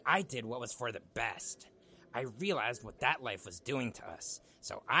I did what was for the best. I realized what that life was doing to us,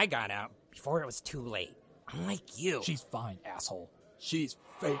 so I got out before it was too late. Unlike you. She's fine, asshole. She's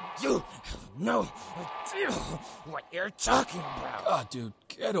fake. You know what you're talking about. God, dude,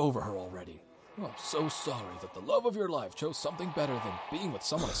 get over her already. Oh, I'm so sorry that the love of your life chose something better than being with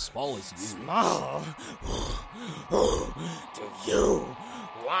someone as small as you. Small? Do you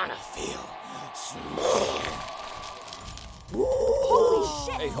want to feel small? Holy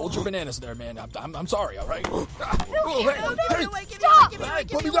shit! Hey, hold your bananas there, man. I'm sorry, all right? Phil, hey, stop!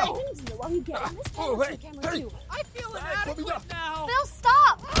 Put me down! I feel inadequate now. Phil,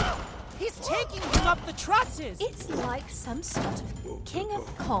 stop! He's taking him up the trusses. It's like some sort of King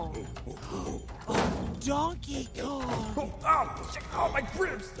of Kong. Donkey Kong. Oh, my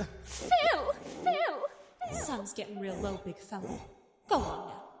ribs! Phil! Sun's getting real low, big fella. Go on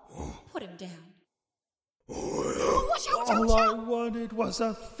now. Put him down. Watch out! All I wanted was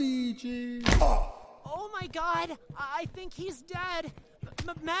a Fiji. Oh my god, I think he's dead.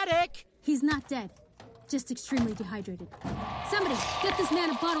 Medic! He's not dead, just extremely dehydrated. Somebody, get this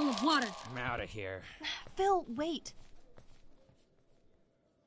man a bottle of water. I'm out of here. Phil, wait.